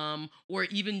 or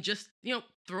even just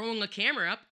throwing a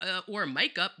camera up or a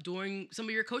mic up during some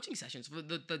of your coaching sessions for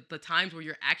the times where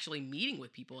you're actually meeting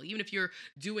with people, even if you're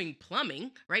doing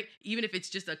plumbing, right? Even if it's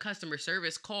just a customer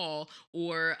service call,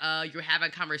 or you're having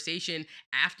a conversation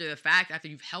after the fact, after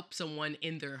you've helped someone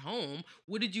in their home.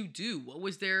 What did you do? What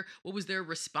was their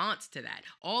response to that?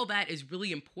 All that is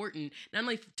really important, not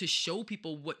only to show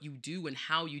people what you do and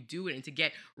how you do it, and to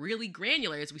get really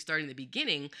granular, as we started in the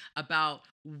beginning, about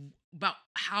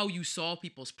how you solve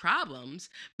people's problems,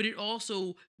 but it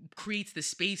also creates the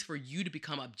space for you to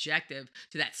become objective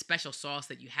to that special sauce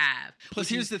that you have. Plus, which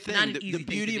here's the is not thing: an the easy thing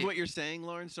to beauty of do. what you're saying,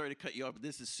 Lauren. Sorry to cut you off, but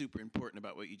this is super important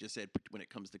about what you just said when it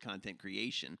comes to content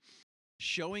creation.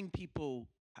 Showing people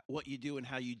what you do and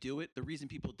how you do it. The reason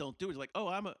people don't do it is like, oh,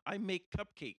 I make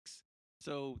cupcakes,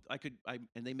 so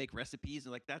and they make recipes,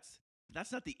 and like that's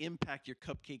not the impact your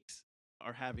cupcakes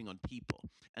are having on people.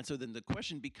 And so then the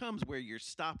question becomes where you're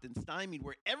stopped and stymied,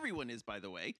 where everyone is, by the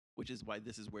way, which is why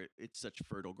this is where it's such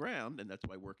fertile ground, and that's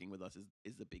why working with us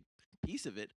is the big piece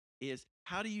of it. Is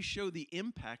how do you show the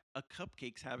impact a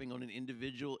cupcake's having on an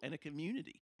individual and a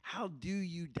community? How do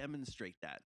you demonstrate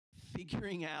that?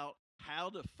 Figuring out how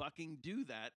to fucking do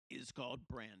that is called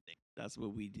branding. That's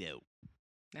what we do.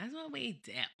 That's what we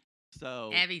do.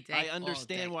 So Every day, I all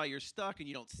understand day. why you're stuck and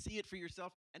you don't see it for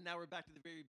yourself. And now we're back to the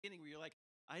very beginning where you're like,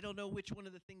 I don't know which one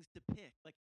of the things to pick.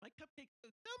 Like my cupcake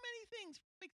does so many things,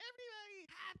 makes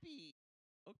everybody happy.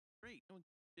 Oh, great. No one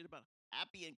gives a shit about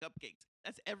happy and cupcakes.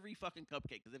 That's every fucking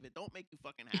cupcake. Because if it don't make you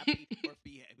fucking happy, or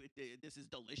if this is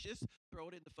delicious, throw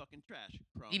it in the fucking trash.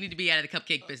 Crumbs. You need to be out of the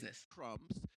cupcake business.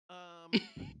 Crumbs. Crumbs.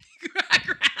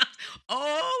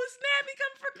 Oh, snap! He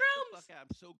come for Get the crumbs. fuck out.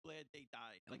 I'm so glad they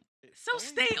died. Like So the only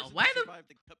stale. person Why that the? survived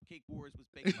the cupcake wars was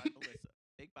Baked by Melissa.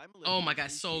 Baked by Melissa. Oh my God,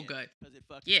 so good. Because it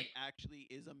fucking Yeah. actually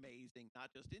is amazing,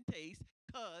 not just in taste.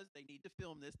 Because they need to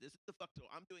film this. This is the fuck. So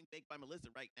I'm doing Baked by Melissa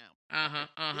right now.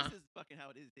 This is fucking how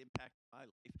it is impacting my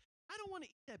life. I don't want to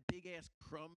eat that big ass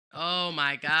crumb. Oh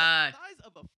my It's God. the size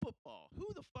of a football.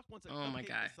 Who the fuck wants a Oh my cupcake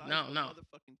God. the size No, of a no.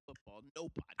 motherfucking football?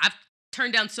 Nobody. I've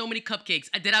turned down so many cupcakes.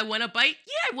 Did I want a bite?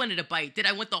 Yeah, I wanted a bite. Did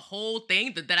I want the whole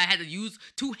thing that I had to use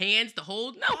two hands to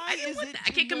hold? No, I didn't want that. I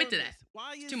can't commit to that.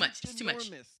 Why is too much. it It's too much.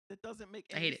 ginormous? That doesn't make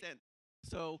I any hate it. sense.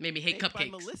 So Made me hate Baked by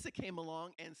cupcakes. Melissa came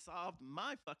along and solved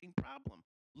my fucking problem.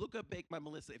 Look up Baked by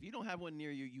Melissa. If you don't have one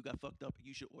near you, you got fucked up.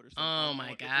 You should order some. Oh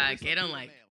my God, get them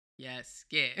like yes,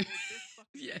 get. They're this fucking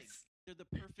big. Yes. They're the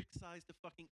perfect size to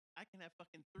fucking. I can have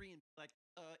fucking 3 and like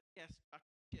yes, chocolate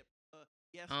chip.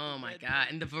 Yes. Oh the my red God, one,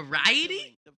 and the filling,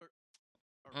 variety. the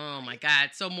Oh my variety. God,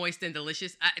 so moist and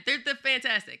delicious. They're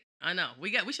fantastic. I know.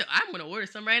 We should. I'm gonna order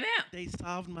some right now. They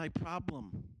solved my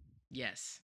problem.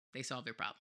 Yes, they solved their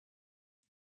problem.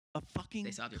 A fucking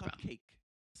They solved your problem. cupcake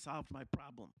solved my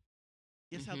problem.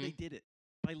 Guess how they did it?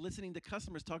 By listening to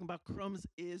customers talking about crumbs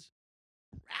is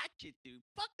ratchet, dude.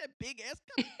 Fuck that big ass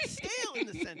cup. Stale in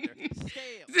the center.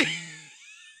 Stale.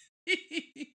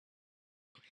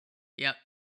 Yep.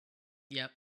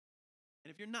 Yep.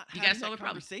 And if you're not You gotta having solve that a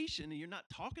problem. conversation and you're not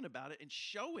talking about it and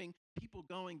showing people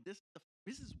going, this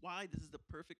is why this is the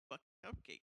perfect fucking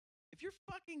cupcake. If your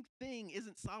fucking thing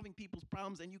isn't solving people's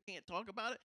problems and you can't talk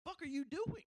about it, fuck are you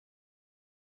doing?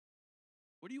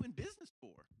 What are you in business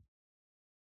for?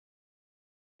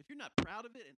 If you're not proud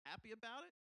of it and happy about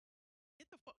it,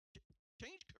 get the fuck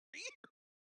change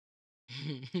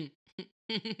career.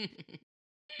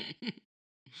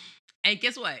 And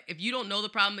guess what? If you don't know the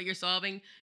problem that you're solving,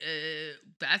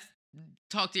 that's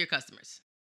talk to your customers.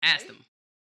 Ask Right? them.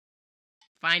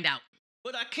 Find out.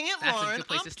 But I can't, That's a Lauren. good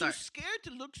place I'm to too start. scared to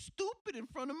look stupid in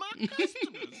front of my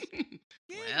customers. Yeah,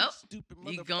 you Well, stupid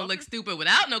you gonna look motherfucker. stupid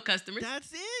without no customers.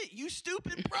 That's it. You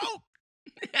stupid broke.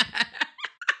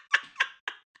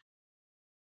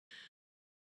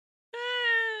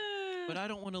 But I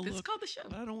don't want to This is look. called the show.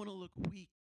 But I don't want to look weak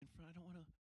in front. I don't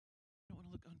want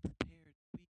to look unprepared.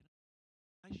 Weak.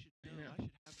 I should know. Yeah.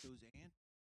 I should have those answers.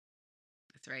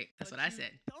 That's right. That's But what I you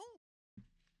said. Don't.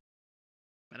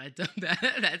 But I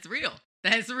don't. That's real.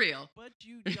 That's real. But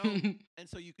you don't. And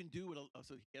so you can do it.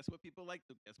 So guess what people like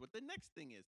to guess what the next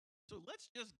thing is. So let's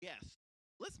just guess.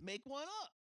 Let's make one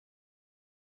up.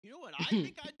 You know what I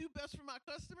think I do best for my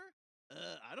customer?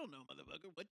 I don't know,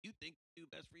 motherfucker. What do you think you do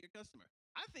best for your customer?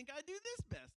 I think I do this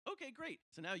best. Okay, great.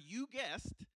 So now you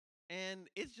guessed, and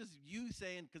it's just you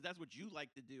saying because that's what you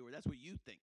like to do, or that's what you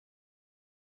think.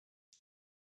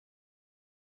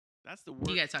 That's the word.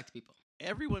 You gotta talk to people.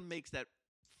 Everyone makes that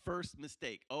first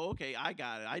mistake. Oh, okay, I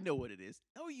got it. I know what it is.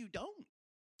 No, you don't.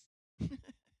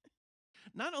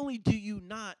 Not only do you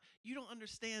not, you don't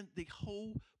understand the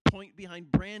whole point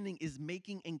behind branding is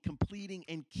making and completing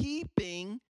and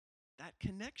keeping that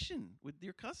connection with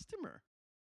your customer.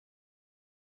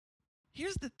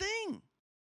 Here's the thing.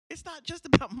 It's not just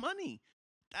about money.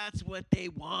 That's what they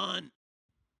want.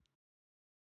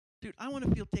 Dude, I want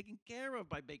to feel taken care of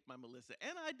by Bake My Melissa.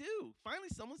 And I do. Finally,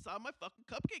 someone solved my fucking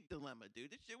cupcake dilemma,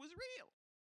 dude. This shit was real.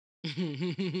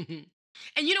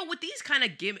 And with these kind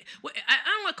of gimmick, I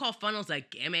don't want to call funnels a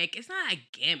gimmick. It's not a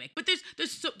gimmick, but there's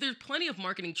plenty of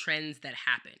marketing trends that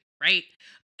happen, right?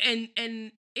 And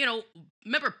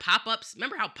remember pop-ups?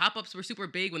 Remember how pop-ups were super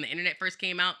big when the internet first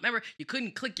came out? Remember you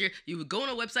couldn't you would go on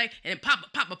a website and then pop.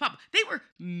 They were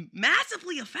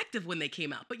massively effective when they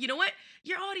came out. But you know what?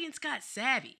 Your audience got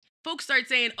savvy. Folks start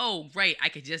saying, "Oh, right, I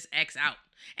could just X out."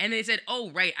 And they said,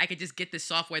 "Oh, right, I could just get this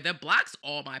software that blocks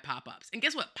all my pop-ups." And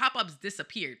guess what? Pop-ups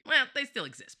disappeared. Well, they still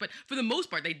exist, but for the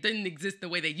most part, they didn't exist the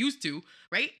way they used to,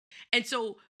 right? And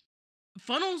so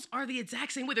funnels are the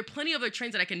exact same way. There are plenty of other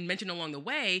trends that I can mention along the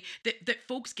way that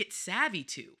folks get savvy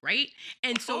to, right?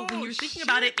 And so when you're thinking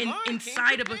about it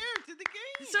inside of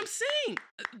so I'm saying,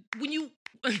 when you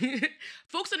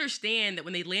folks understand that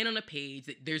when they land on a page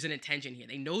that there's an intention here.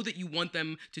 They know that you want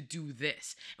them to do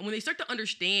this. And when they start to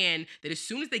understand that as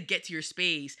soon as they get to your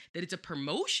space that it's a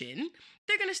promotion,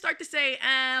 they're going to start to say,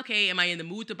 okay, am I in the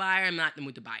mood to buy or am I not in the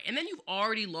mood to buy? And then you've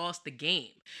already lost the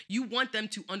game. You want them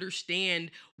to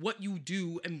understand what you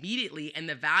do immediately and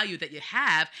the value that you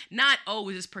have, not, oh,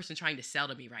 is this person trying to sell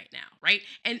to me right now, right?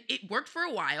 And it worked for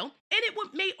a while, and it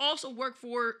may also work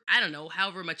for, I don't know,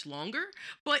 however much longer,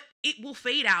 but it will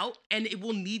fade out and it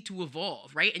will need to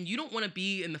evolve, right? And you don't want to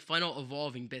be in the funnel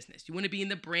evolving business. You want to be in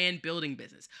the brand building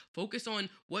business. Focus on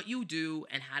what you do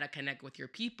and how to connect with your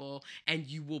people, and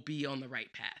you will be on the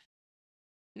right path.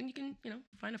 And you can,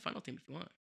 find a funnel team if you want.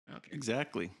 I don't care.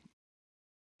 Exactly.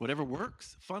 Whatever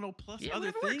works. Funnel plus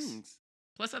other things. Works.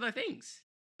 Plus other things.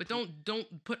 But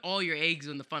don't put all your eggs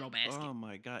in the funnel basket. Oh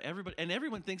my God.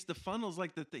 Everyone thinks the funnel's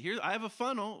like here, I have a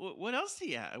funnel. What else do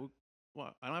you have?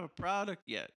 Well, I don't have a product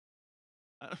yet.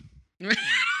 What?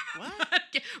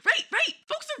 Right.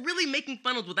 Folks are really making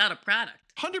funnels without a product.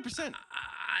 100%.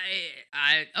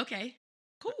 Okay.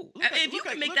 Cool. If you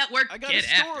can make that work, I got a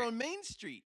store on Main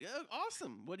Street. Yeah,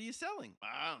 awesome. What are you selling?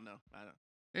 I don't know.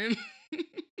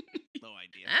 No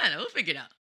idea. I don't know. We'll figure it out.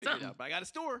 But I got a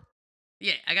store.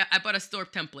 Yeah, I bought a store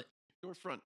template.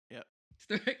 Storefront. Yep.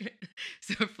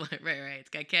 Storefront. Right.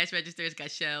 It's got cash register. It's got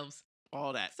shelves.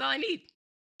 All that. That's all I need.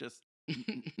 Just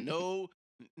no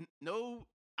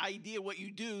idea what you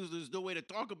do. There's no way to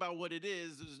talk about what it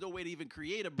is. There's no way to even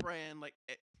create a brand. Like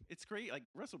it's great. Like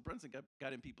Russell Brunson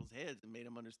got in people's heads and made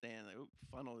them understand that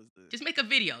funnel is the. Just make a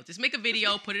video.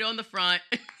 Put it on the front.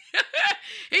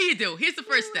 Here you do. Here's the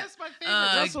first step. That's my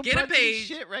favorite Russell get a page.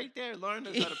 Shit right there. Lauren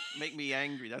knows how to make me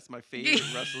angry. That's my favorite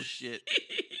Russell shit.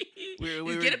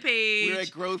 Get a page. We're at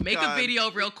GrowthCon. Make a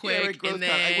video real quick, and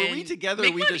then were we together?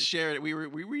 We money. Just shared it. We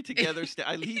were together.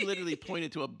 He literally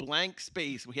pointed to a blank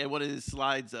space. We had one of his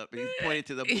slides up. And he pointed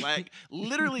to the blank,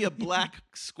 literally a black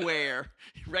square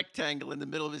rectangle in the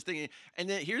middle of his thing. And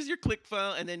then here's your click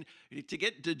file. And then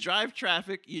to drive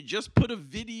traffic, you just put a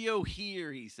video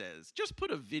here. He says, just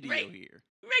put a video here.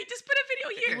 Right, just put a video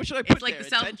here. What should I put there?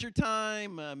 Adventure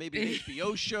Time, maybe an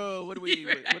HBO show. What do we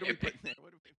put in there? 100%.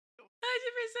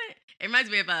 It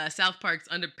reminds me of South Park's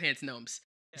Underpants Gnomes.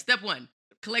 Yeah. Step 1,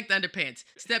 collect the underpants.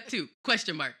 Step 2,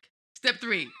 question mark. Step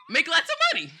 3, make lots of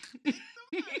money.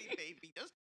 Money, baby.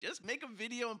 Just make a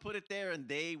video and put it there,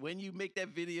 and when you make that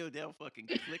video, they'll fucking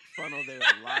click funnel their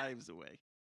lives away.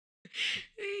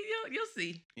 You'll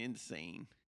see. Insane.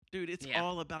 Dude, it's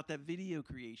all about that video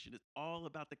creation. It's all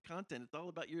about the content. It's all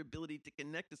about your ability to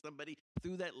connect to somebody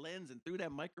through that lens and through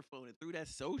that microphone and through that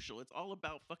social. It's all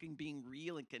about fucking being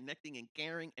real and connecting and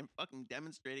caring and fucking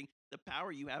demonstrating the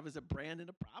power you have as a brand and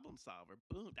a problem solver.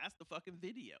 Boom. That's the fucking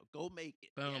video. Go make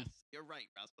it. Boom. Yes, you're right,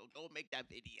 Russell. Go make that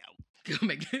video. Go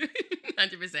make it.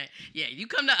 100%. Yeah, you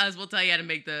come to us, we'll tell you how to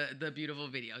make the beautiful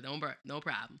video. No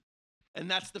problem. And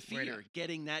that's the fear,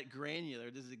 getting that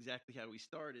granular. This is exactly how we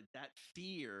started. That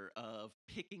fear of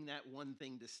picking that one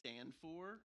thing to stand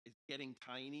for is getting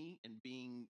tiny and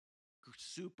being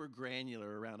super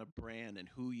granular around a brand and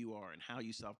who you are and how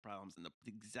you solve problems and the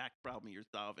exact problem you're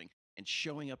solving and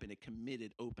showing up in a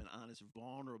committed, open, honest,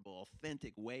 vulnerable,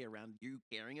 authentic way around you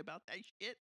caring about that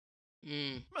shit.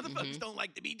 Motherfuckers don't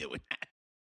like to be doing that.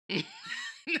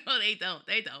 No, they don't.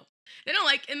 They don't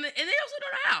like, and they also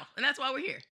don't know how, and that's why we're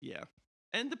here. Yeah.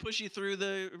 And to push you through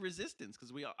the resistance,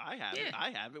 because I have it.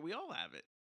 I have it. We all have it.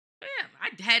 Yeah,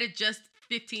 I had it just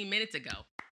 15 minutes ago.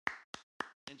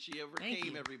 And she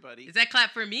overcame everybody. Is that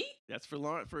clap for me? That's for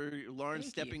Lauren. For Lauren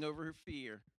stepping over her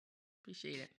fear.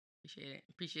 Appreciate it.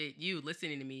 Appreciate you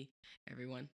listening to me,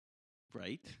 everyone.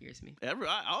 Right. Here's me.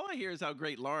 All I hear is how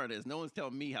great Lauren is. No one's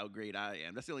telling me how great I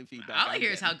am. That's the only feedback. All I I'm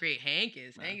hear is how getting. great Hank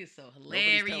is. Nah. Hank is so Nobody's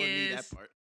telling me hilarious. that part.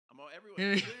 I'm all everyone.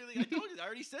 Literally, I told you. I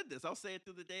already said this. I'll say it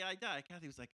to the day I die. Kathy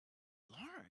was like,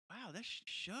 "Lauren, wow, that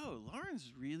show.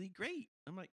 Lauren's really great."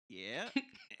 I'm like, "Yeah."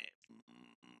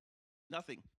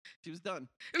 Nothing. She was done.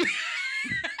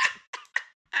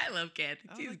 I love Kathy.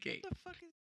 I was She's like, great. What the fuck is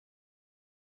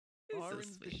She's so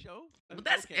Lauren's the sweet. show? Well,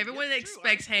 that's Okay, everyone it's true.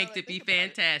 expects Now Hank that to I be think about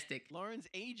it, fantastic. Lauren's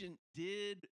agent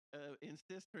did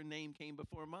insist her name came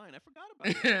before mine. I forgot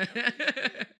about that. I really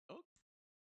did. Oh,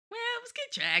 Well, it was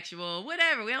contractual.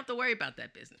 Whatever. We don't have to worry about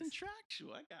that business.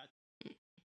 contractual. I got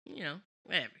You know,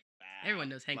 whatever. wow. Everyone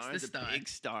knows Hank's Lauren's the star. a big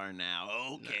star now.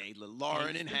 Okay, the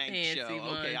Lauren Hank's and the Hank fancy show.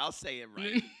 Okay, one. I'll say it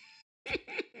right.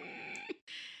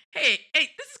 hey,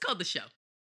 this is called The Show.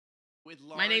 With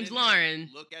Lauren My name's and Hank. Lauren.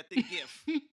 Look at the GIF.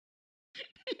 Look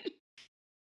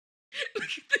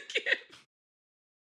at the gift.